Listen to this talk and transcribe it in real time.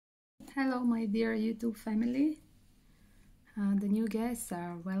Hello my dear YouTube family. The new guests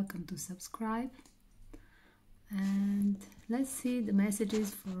are welcome to subscribe, and let's see the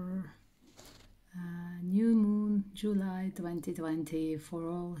messages for new moon July 2020 for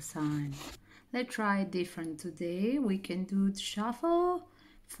all signs. Let's try different today. We can do the shuffle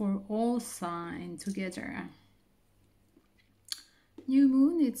for all signs together. New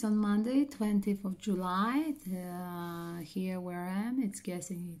moon, it's on Monday 20th of July. Here where I am, it's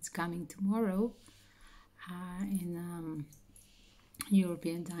guessing it's coming tomorrow in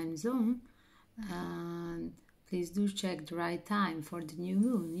European time zone. And please do check the right time for the new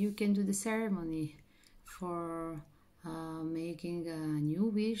moon. You can do the ceremony for making a new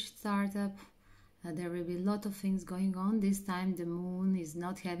wish startup. There will be a lot of things going on. This time the moon is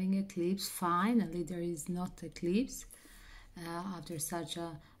not having eclipse. Finally there is not eclipse after such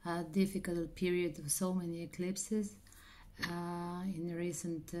a difficult period of so many eclipses in the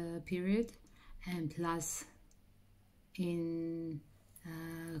recent period, and plus in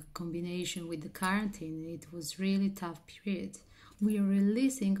combination with the quarantine, it was really tough period. We are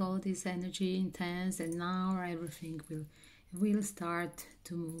releasing all this energy intense, and now everything will start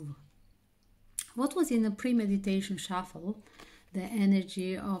to move. What was in a premeditation shuffle, the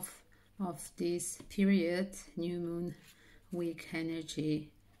energy of this period, new moon week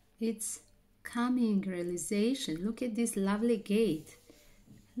energy, it's coming realization. Look at this lovely gate.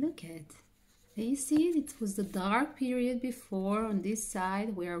 Look at, you see, it was the dark period before on this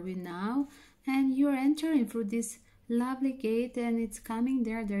side where we now, and you're entering through this lovely gate, and it's coming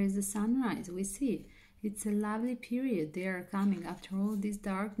there is the sunrise. We see it's a lovely period. They are coming after all this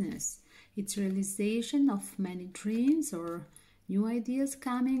darkness. It's realization of many dreams or new ideas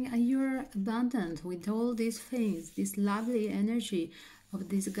coming, and you're abundant with all these things, this lovely energy of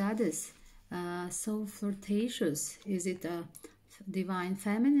this goddess, so flirtatious. Is it a divine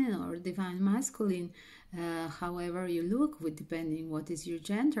feminine or divine masculine? However you look, with depending what is your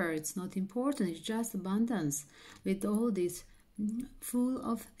gender, it's not important. It's just abundance with all this, full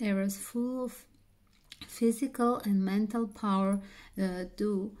of errors, full of physical and mental power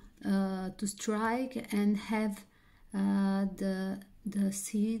to strike and have the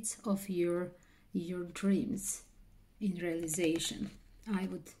seeds of your dreams in realization. I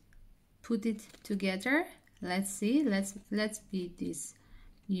would put it together. Let's see. Let's be this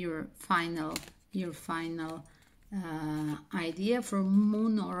your final idea for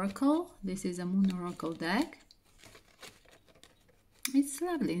Moon Oracle. This is a Moon Oracle deck. It's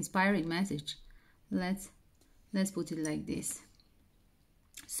lovely, inspiring message. Let's put it like this.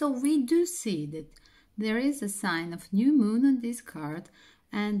 So we do see that there is a sign of new moon on this card,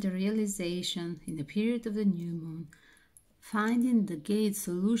 and the realization in the period of the new moon, finding the gate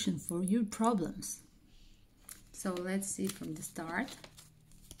solution for your problems. So let's see from the start.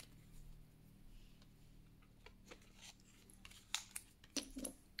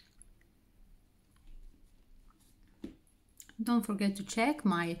 Don't forget to check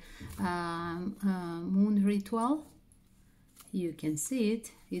my moon ritual. You can see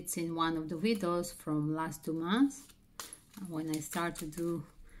it. It's in one of the videos from last 2 months when I started to do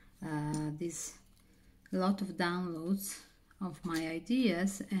this lot of downloads of my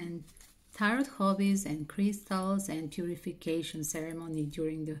ideas and tarot hobbies and crystals and purification ceremony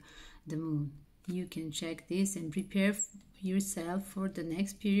during the moon. You can check this and prepare yourself for the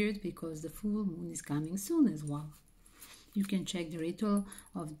next period, because the full moon is coming soon as well. You can check the ritual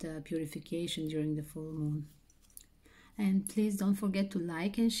of the purification during the full moon. And please don't forget to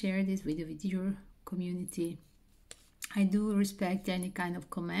like and share this video with your community. I do respect any kind of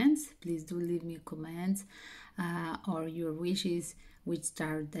comments. Please do leave me comments or your wishes, which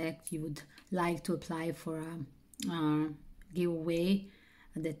star deck you would like to apply for a giveaway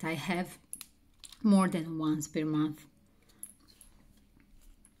that I have more than once per month.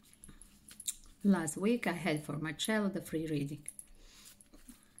 Last week I had for Marcello the free reading.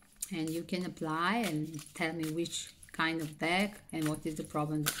 And you can apply and tell me which kind of deck and what is the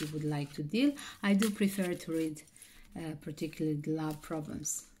problem that you would like to deal. I do prefer to read particularly the love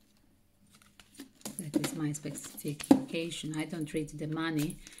problems. That is my specification. I don't read the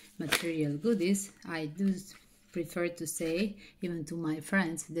money, material goodies. I do prefer to say, even to my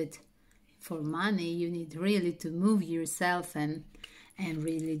friends, that for money you need really to move yourself and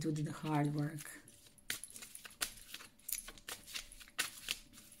really do the hard work.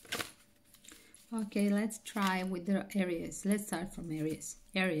 Okay, let's try with the Aries. Let's start from Aries.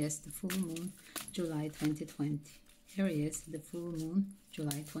 Aries, the full moon, July 2020. Aries, the full moon,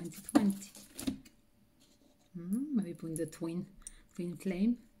 July 2020. Maybe put the twin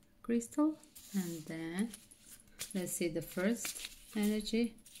flame crystal, and then let's see the first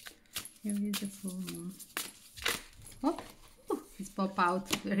energy Here is the full moon. Oh, it's pop out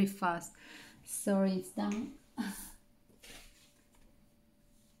very fast. Sorry, it's down.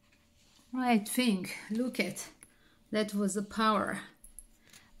 Right thing, look at. That was the power.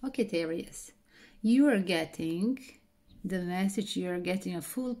 Okay, Aries. You are getting the message, you are getting a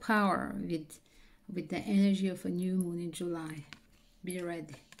full power with the energy of a new moon in July. Be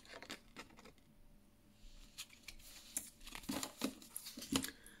ready.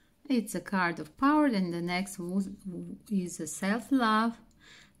 It's a card of power, and the next is a self-love.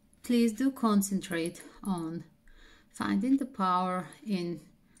 Please do concentrate on finding the power in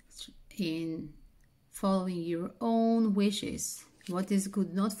following your own wishes. What is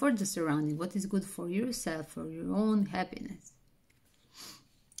good not for the surrounding, what is good for yourself, for your own happiness.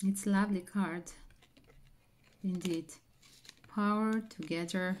 It's a lovely card. Indeed. Power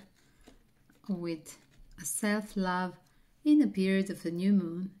together with a self-love in a period of a new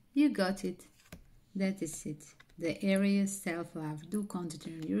moon. You got it. That is it. The Aries self-love. Do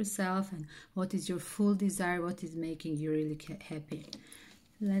concentrate on yourself and what is your full desire, what is making you really happy.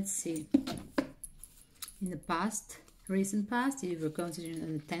 Let's see. In the past, recent past, you were concentrating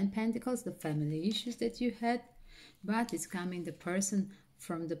on the 10 Pentacles, the family issues that you had, but it's coming the person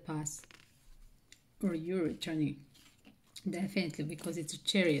from the past, or you're returning. Definitely, because it's a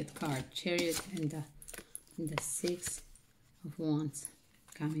Chariot card. Chariot and the Six of Wands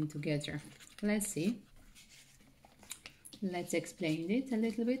coming together. Let's see. Let's explain it a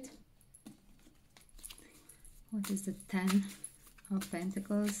little bit. What is the 10 of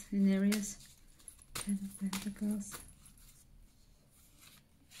Pentacles in Aries? 10 of Pentacles.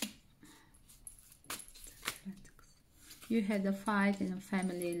 You had a fight in a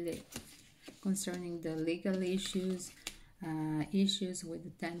family concerning the legal issues, issues with the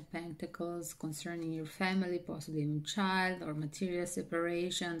 10 Pentacles concerning your family, possibly even child or material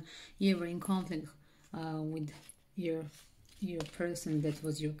separation. You were in conflict with your person that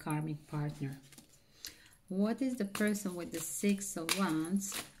was your karmic partner. What is the person with the Six of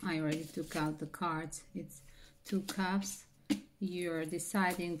Wands? I already took out the cards. It's 2 Cups. You're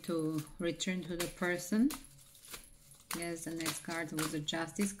deciding to return to the person. Yes, the next card was the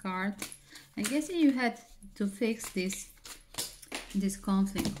Justice card. I guess you had to fix this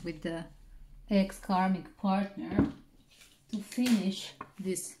conflict with the ex-karmic partner to finish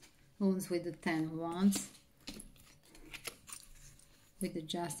these wounds with the 10 Wands, with the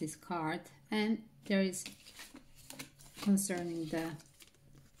Justice card. And there is concerning the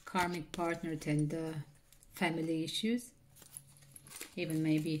karmic partner and the family issues, even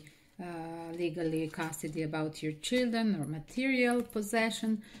maybe legally custody about your children or material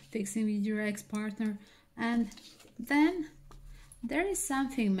possession, fixing with your ex-partner. And then there is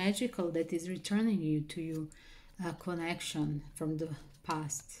something magical that is returning you to your connection from the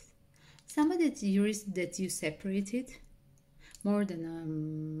past. Somebody that you separated more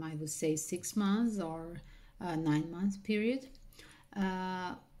than I would say 6 months or 9 months period.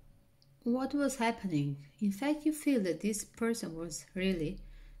 What was happening? In fact, you feel that this person was really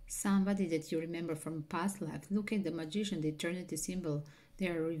somebody that you remember from past life. Look at the Magician, the eternity symbol. They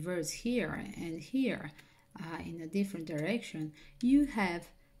are reversed here and here in a different direction. You have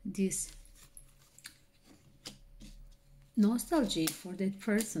this nostalgia for that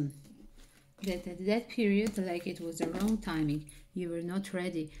person. That at that period, like it was the wrong timing, you were not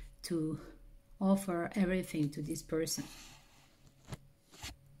ready to offer everything to this person.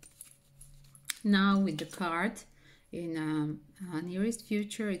 Now with the card in nearest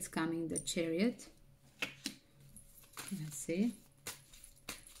future, it's coming the Chariot. Let's see.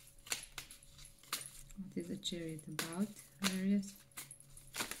 What is the Chariot about, Aries?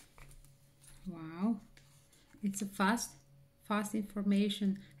 Wow. It's a fast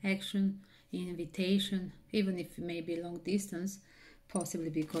information, action, invitation, even if it may be long distance, possibly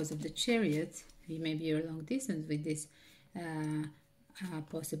because of the Chariot. Maybe you're long distance with this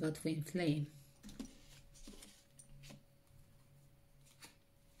possible twin flame.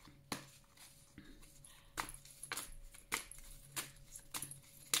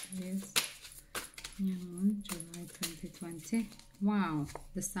 Yes, new moon, July 2020. Wow,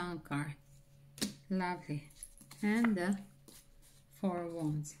 the Sun card, lovely, and the 4 of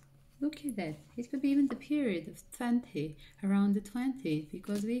Wands. Look at that. It could be even the period of 20, around the 20,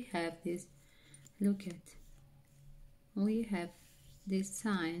 because we have this. Look at, we have this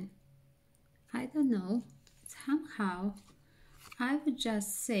sign. I don't know. Somehow, I would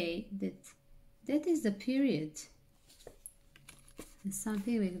just say that that is the period. And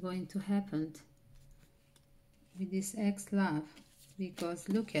something is going to happen with this ex-love, because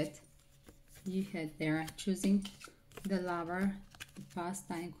look at, you had there choosing the lover the past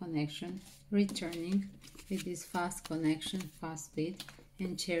time connection, returning with this fast connection, fast speed,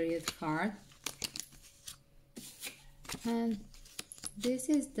 and Chariot card. And this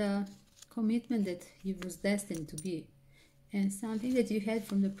is the commitment that you was destined to be, and something that you had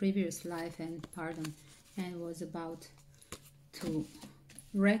from the previous life and pardon, and was about to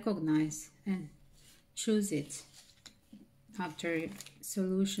recognize and choose it after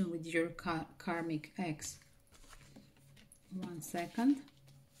solution with your karmic ex. 1 second.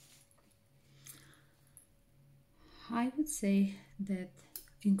 I would say that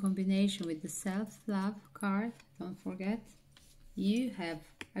in combination with the self-love card, don't forget, you have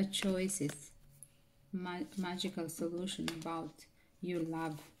a choices, magical solution about your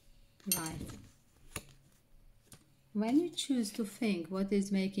love life. When you choose to think what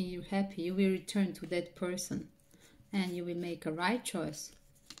is making you happy, you will return to that person and you will make a right choice.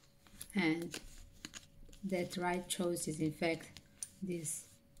 And that right choice is in fact this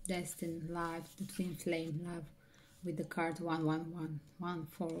destined love, the twin flame love with the card 111,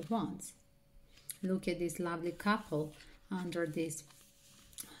 4 of Wands. Look at this lovely couple under this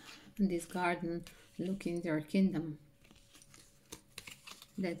garden looking their kingdom.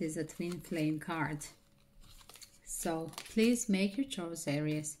 That is a twin flame card. So please make your choice,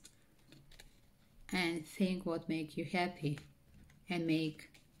 Aries, and think what makes you happy and make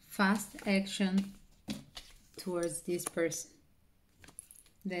fast action towards this person.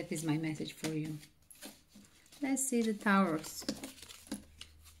 That is my message for you. Let's see the Towers.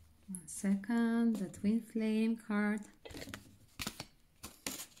 1 second, the twin flame card.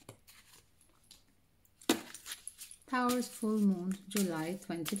 Towers full moon, July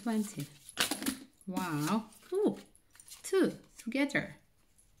 2020. Wow. Ooh, 2 together.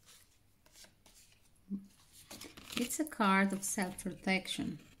 It's a card of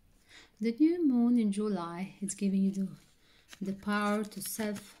self-protection. The new moon in July is giving you the power to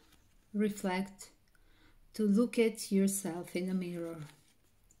self-reflect, to look at yourself in a mirror,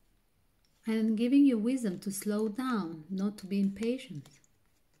 and giving you wisdom to slow down, not to be impatient.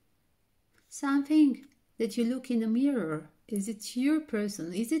 Something that you look in the mirror, is it your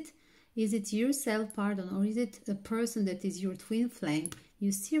person? Is it yourself, pardon, or is it a person that is your twin flame?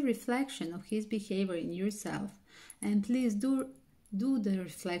 You see a reflection of his behavior in yourself, and please do the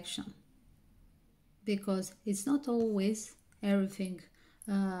reflection, because it's not always everything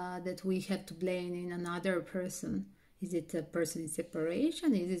that we have to blame in another person. Is it a person in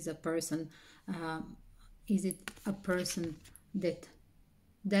separation? Is it a person that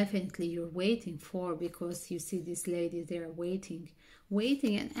definitely you're waiting for, because you see this lady there waiting,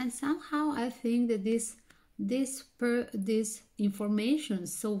 and somehow I think that this information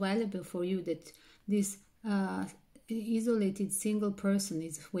is so valuable for you, that this isolated single person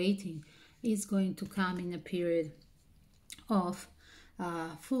is waiting, is going to come in a period of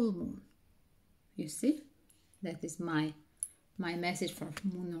full moon. You see, that is my message for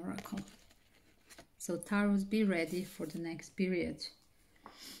Moon Oracle. So Taurus, be ready for the next period.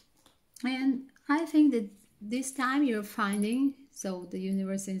 And I think that this time you're finding, so the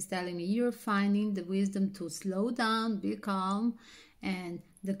universe is telling me, you're finding the wisdom to slow down, be calm, and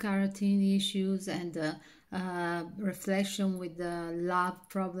the carotene issues and the reflection with the love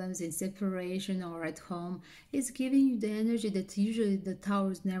problems in separation or at home is giving you the energy that usually the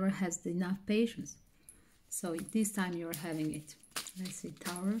Taurus never has enough patience. So this time you're having it. Let's see,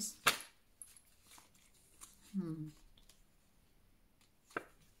 Taurus.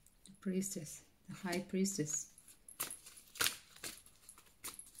 The Priestess, the High Priestess.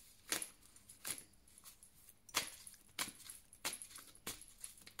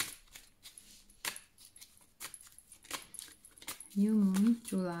 New moon,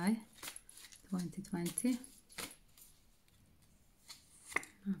 July 2020.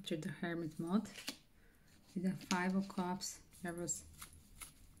 After the Hermit mode, with the 5 of Cups, I was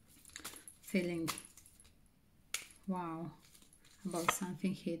feeling wow about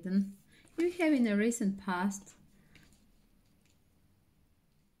something hidden. You have in a recent past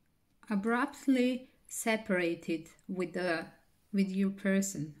abruptly separated with your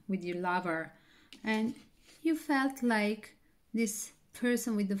person, with your lover, and you felt like this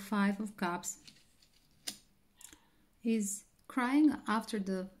person with the 5 of Cups is crying after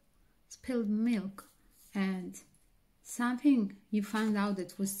the spilled milk, and something you found out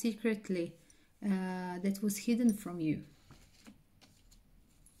that was secretly that was hidden from you.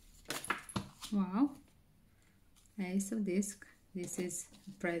 Wow. Ace of Disc. This is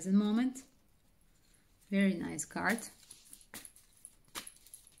the present moment. Very nice card.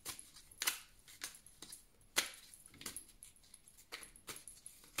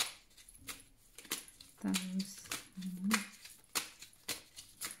 Taurus.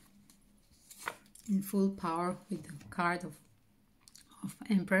 in full power with the card of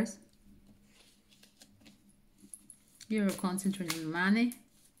Empress. You're concentrating on money.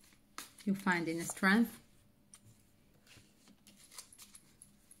 You find inner strength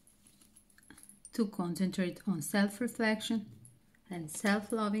to concentrate on self-reflection and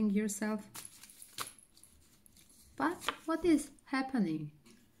self-loving yourself. But what is happening?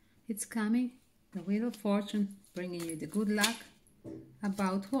 It's coming, the Wheel of Fortune, bringing you the good luck.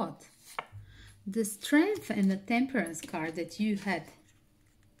 About what? The Strength and the Temperance card that you had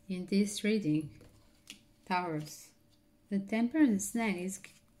in this reading, Taurus. The Temperance snag is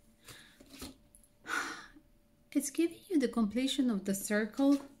it's giving you the completion of the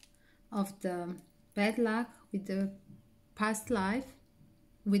circle of the bad luck with the past life,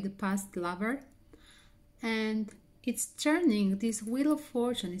 with the past lover, and it's turning, this Wheel of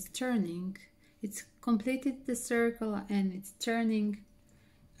Fortune is turning, it's completed the circle and it's turning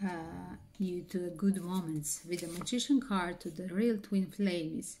you to the good moments with the Magician card to the real twin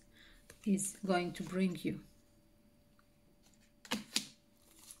flame is going to bring you.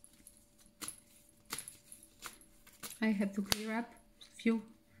 I have to clear up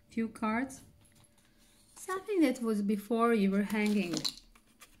few cards. Something that was before you were hanging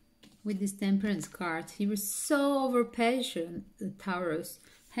with this Temperance card. You were so over-passionate, Taurus,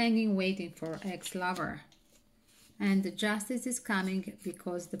 hanging waiting for ex-lover. And the justice is coming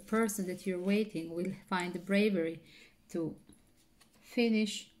because the person that you're waiting will find the bravery to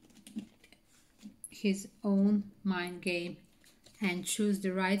finish his own mind game and choose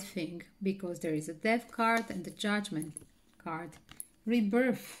the right thing, because there is a Death card and the Judgment card.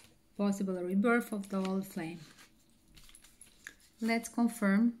 Rebirth, possible rebirth of the old flame. Let's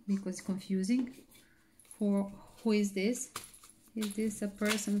confirm, because it's confusing. For who is this? Is this a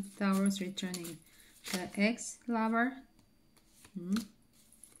person, Taurus, returning the ex-lover?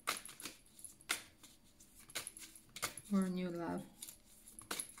 Or new love?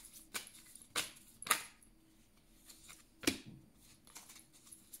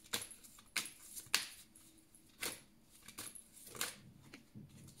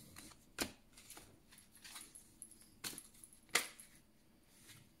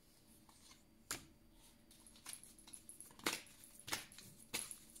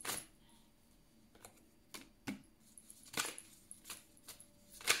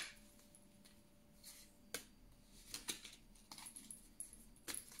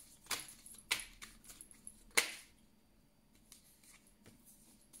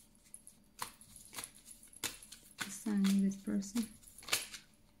 Signing this person.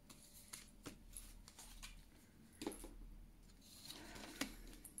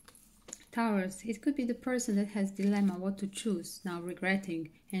 Taurus, it could be the person that has dilemma what to choose, now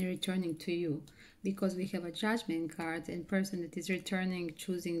regretting and returning to you, because we have a Judgment card, and person that is returning,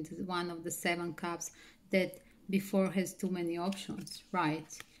 choosing one of the 7 cups that before has too many options, right?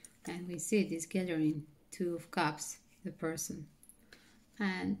 And we see this gathering 2 of cups, the person,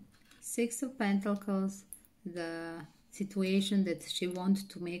 and 6 of Pentacles, the situation that she wants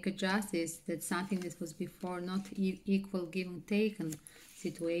to make a justice, that something that was before not equal give and taken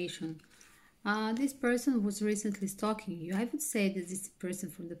situation. This person was recently stalking you. I would say that this is a person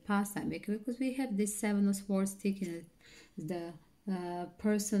from the past time, because we have this 7 of Swords taking it, the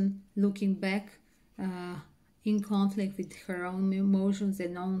person looking back in conflict with her own emotions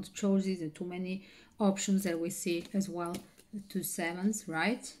and own choices, and too many options that we see as well. 2 sevens,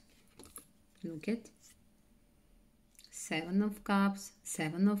 right? Look at 7 of Cups,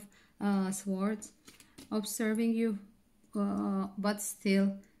 7 of Swords, observing you, but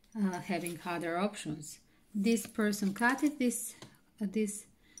still having other options. This person cut it, this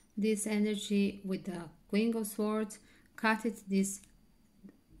energy with the Queen of Swords, cut it, this,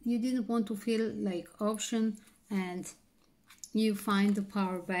 you didn't want to feel like option, and you find the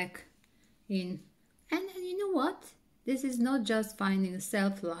power back in. And you know what? This is not just finding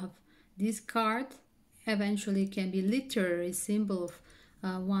self-love. This card eventually can be literary symbol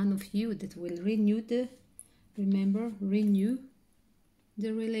of one of you that will renew renew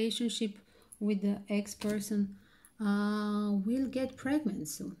the relationship with the ex-person, will get pregnant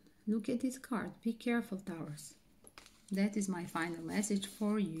soon. Look at this card. Be careful, Taurus. That is my final message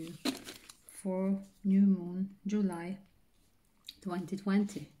for you for new moon, July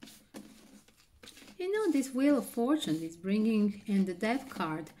 2020. You know, this Wheel of Fortune is bringing, and the Death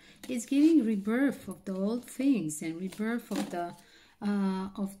card is giving rebirth of the old things and rebirth of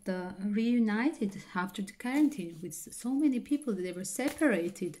the reunited after the quarantine with so many people that they were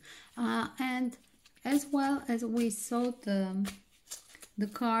separated, and as well as we saw the the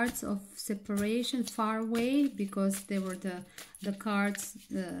cards of separation, far away, because they were the cards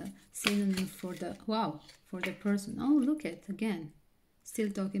synonym for the for the person. Oh, look at again, still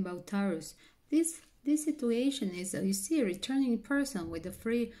talking about Taurus. This situation is, you see, a returning person with the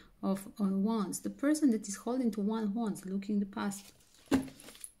Three of Wands. The person that is holding to one wands, looking the past.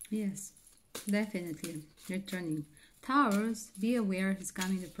 Yes, definitely returning. Taurus, be aware, he's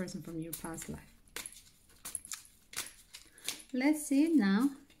coming the person from your past life. Let's see now,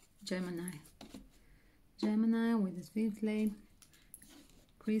 Gemini. Gemini with the twin flame,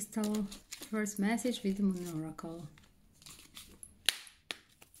 crystal, first message with the Moon Oracle.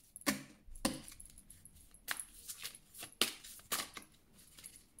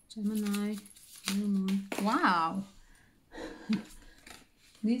 Gemini, new moon. Wow!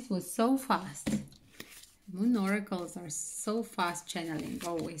 This was so fast. Moon oracles are so fast channeling,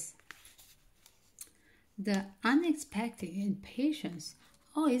 always. The unexpected and patience.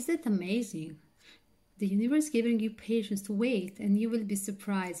 Oh, is that amazing? The universe giving you patience to wait, and you will be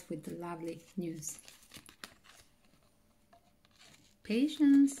surprised with the lovely news.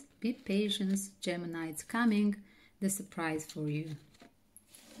 Patience, be patient, Gemini, it's coming, the surprise for you.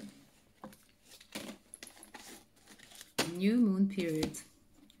 New moon period.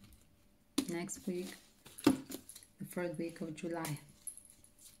 Next week, the third week of July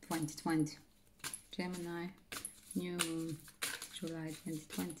 2020. Gemini, new moon, July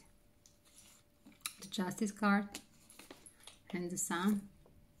 2020. The Justice card, and the Sun,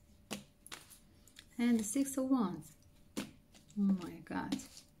 and the Six of Wands. Oh my God.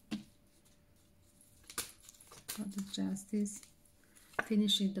 Got the Justice,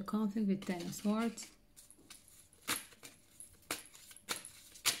 finishing the conflict with Ten of Swords.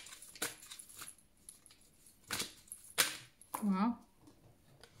 Wow.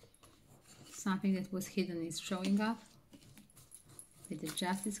 Something that was hidden is showing up with the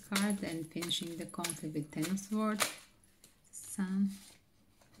Justice card, and finishing the conflict with Ten of Swords. Sun.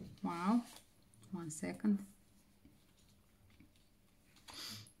 Wow. 1 second.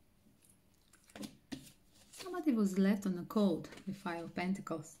 Somebody was left on a cold with Five of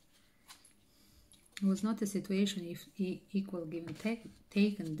Pentacles. It was not a situation if equal given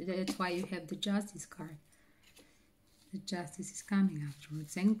taken. That's why you have the Justice card. The Justice is coming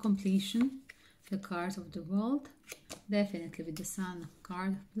afterwards. And completion, the cards of the world, definitely with the Sun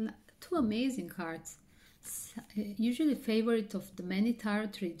card. Two amazing cards. Usually favorite of the many tarot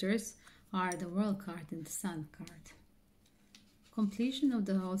readers are the World card and the Sun card. Completion of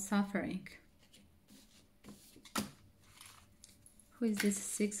the whole suffering. Who is this?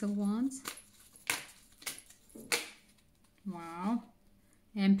 Six of Wands. Wow.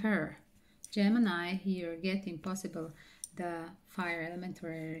 Emperor. Gemini, you're getting possible the fire element,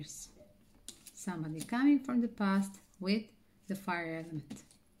 where is somebody coming from the past with the fire element.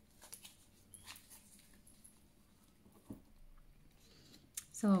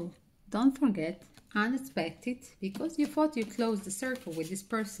 So don't forget, unexpected, because you thought you closed the circle with this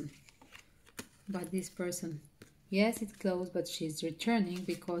person. But this person, yes, it's closed, but she's returning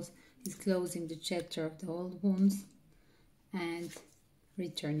because it's closing the chapter of the old wounds and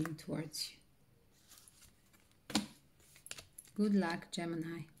returning towards you. Good luck,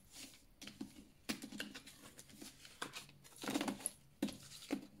 Gemini.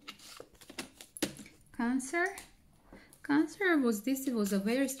 Cancer. Cancer was a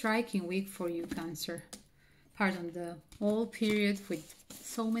very striking week for you, Cancer. Pardon, the whole period with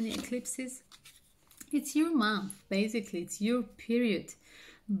so many eclipses. It's your month, basically. It's your period.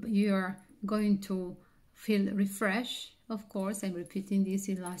 You're going to feel refreshed. Of course, I'm repeating this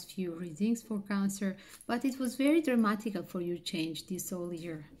in the last few readings for Cancer, but it was very dramatical for your change this whole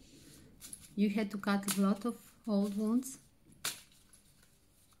year. You had to cut a lot of old wounds.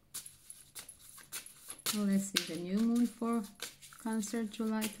 Well, let's see the new moon for Cancer,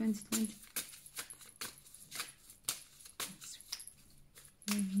 July 2020.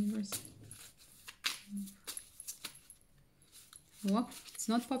 Whoa, it's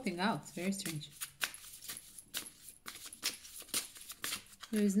not popping out. It's very strange.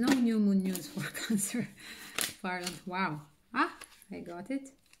 There is no new moon news for Cancer. Pardon. Wow. Ah, I got it.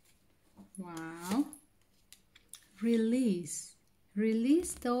 Wow. Release.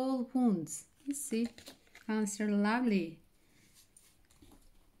 Release the old wounds. You see, Cancer, lovely.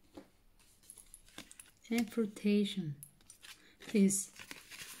 Amputation. Please,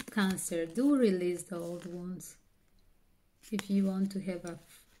 Cancer, do release the old wounds if you want to have a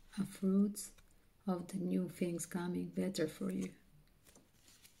fruits of the new things coming better for you.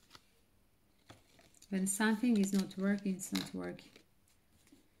 When something is not working, it's not working.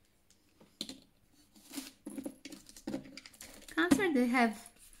 Cancer, Cancer, they have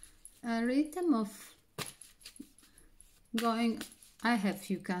a rhythm of going. I have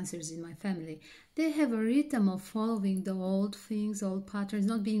few Cancers in my family. They have a rhythm of following the old things, old patterns,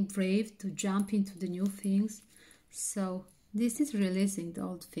 not being brave to jump into the new things. So this is releasing the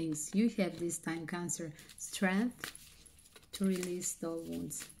old things. You have this time, Cancer, strength to release the old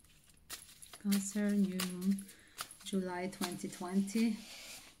wounds. Cancer, new moon, July 2020.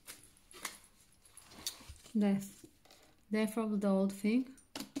 Death of the old thing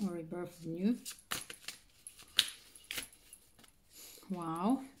or rebirth of new.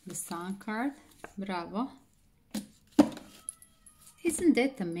 Wow, the Sun card. Bravo. Isn't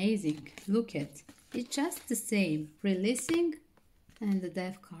that amazing? Look at. It's just the same. Releasing and the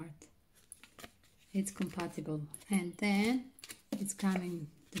Death card. It's compatible. And then it's coming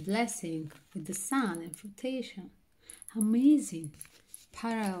the Blessing with the Sun and flotation. Amazing.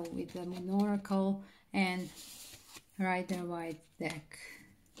 Parallel with the Moon Oracle and Rider White deck.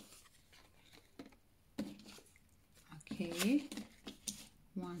 Okay.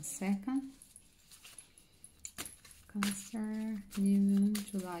 1 second. Cancer, new moon,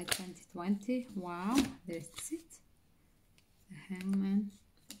 July 2020. Wow, there's it. The Hangman.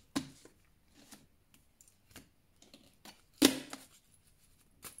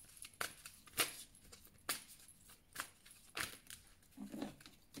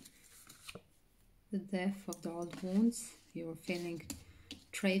 The death of the old wounds. You were feeling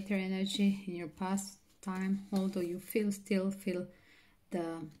traitor energy in your past time, although you still feel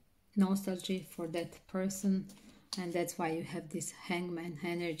the nostalgia for that person, and that's why you have this Hangman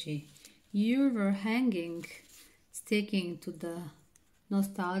energy. You were sticking to the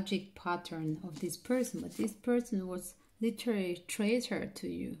nostalgic pattern of this person, but this person was literally a traitor to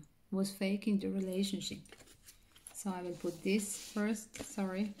you, was faking the relationship. So I will put this first,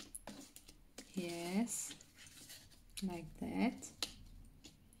 sorry. Yes, like that.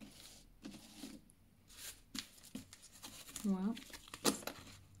 Well,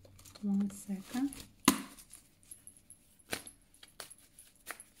 1 second.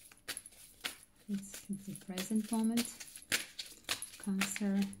 It's the present moment.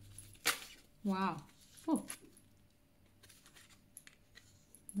 Cancer. Wow. Oh.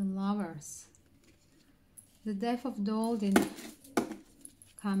 The Lovers. The death of the old in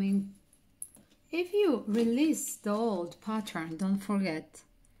coming. If you release the old pattern, don't forget,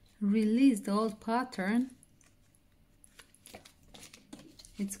 release the old pattern,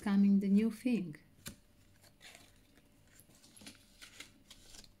 it's coming the new thing.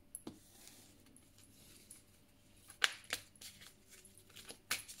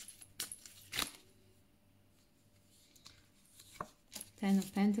 Ten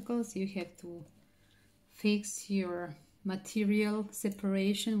of Pentacles, you have to fix your material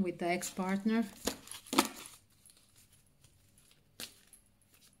separation with the ex-partner.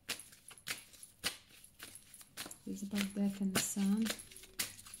 It's about Death and the Sun.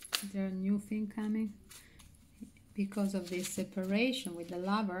 There's a new thing coming. Because of this separation with the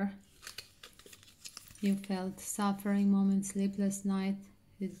Lover, you felt suffering moments, sleepless night.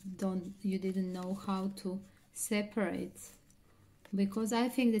 You didn't know how to separate. Because I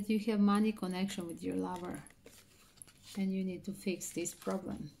think that you have money connection with your lover. And you need to fix this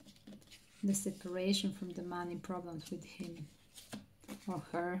problem. The separation from the money problems with him or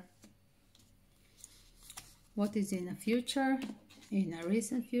her. What is in the future? In a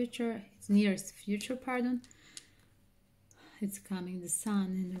recent future, it's nearest future, pardon. It's coming the sun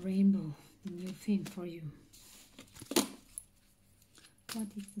and the rainbow, the new thing for you. What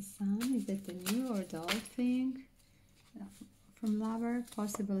is the sun? Is that the new or the old thing? From lover,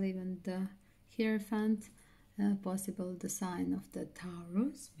 possible even the Hierophant. Possible the sign of the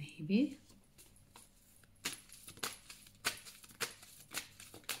Taurus, maybe.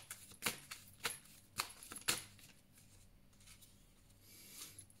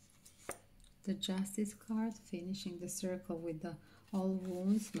 The Justice card, finishing the circle with the all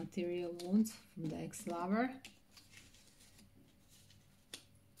wounds, material wounds from the ex-lover.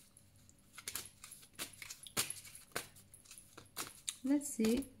 Let's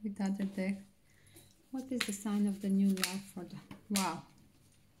see with the other deck. What is the sign of the new love for the... Wow.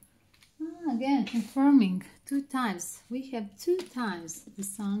 Again, confirming 2 times. We have 2 times the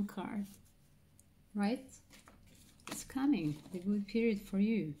Sun card. Right? It's coming. The good period for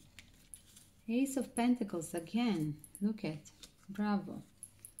you. Ace of Pentacles again. Look at. Bravo.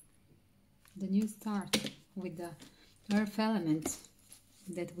 The new start with the Earth element.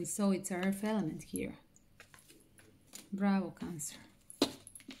 That we saw it's Earth element here. Bravo, Cancer.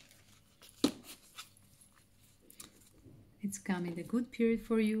 It's coming a good period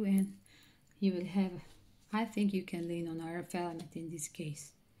for you, and you will have I think you can lean on Earth element in this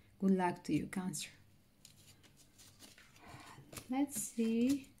case. Good luck to you, Cancer. Let's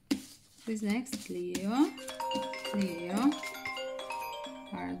see who's next. Leo. Leo.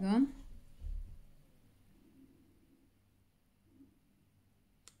 Pardon.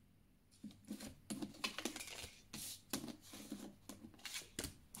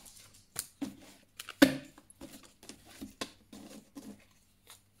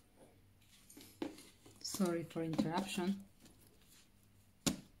 Sorry for interruption.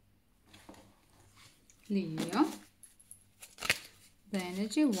 Leo. The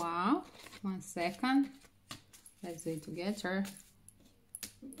energy, wow. 1 second. Let's do it together.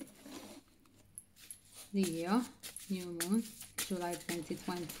 Leo, new moon, July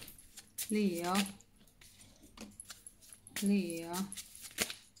 2020. Leo. Leo.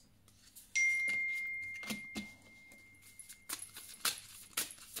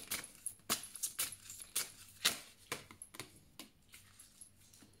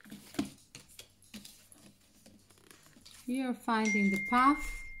 You're finding the path,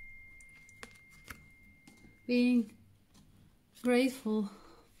 being grateful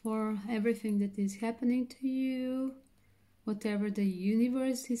for everything that is happening to you. Whatever the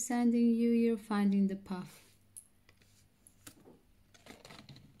universe is sending you, you're finding the path.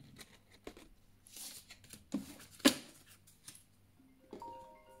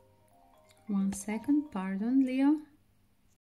 One second, pardon, Leo.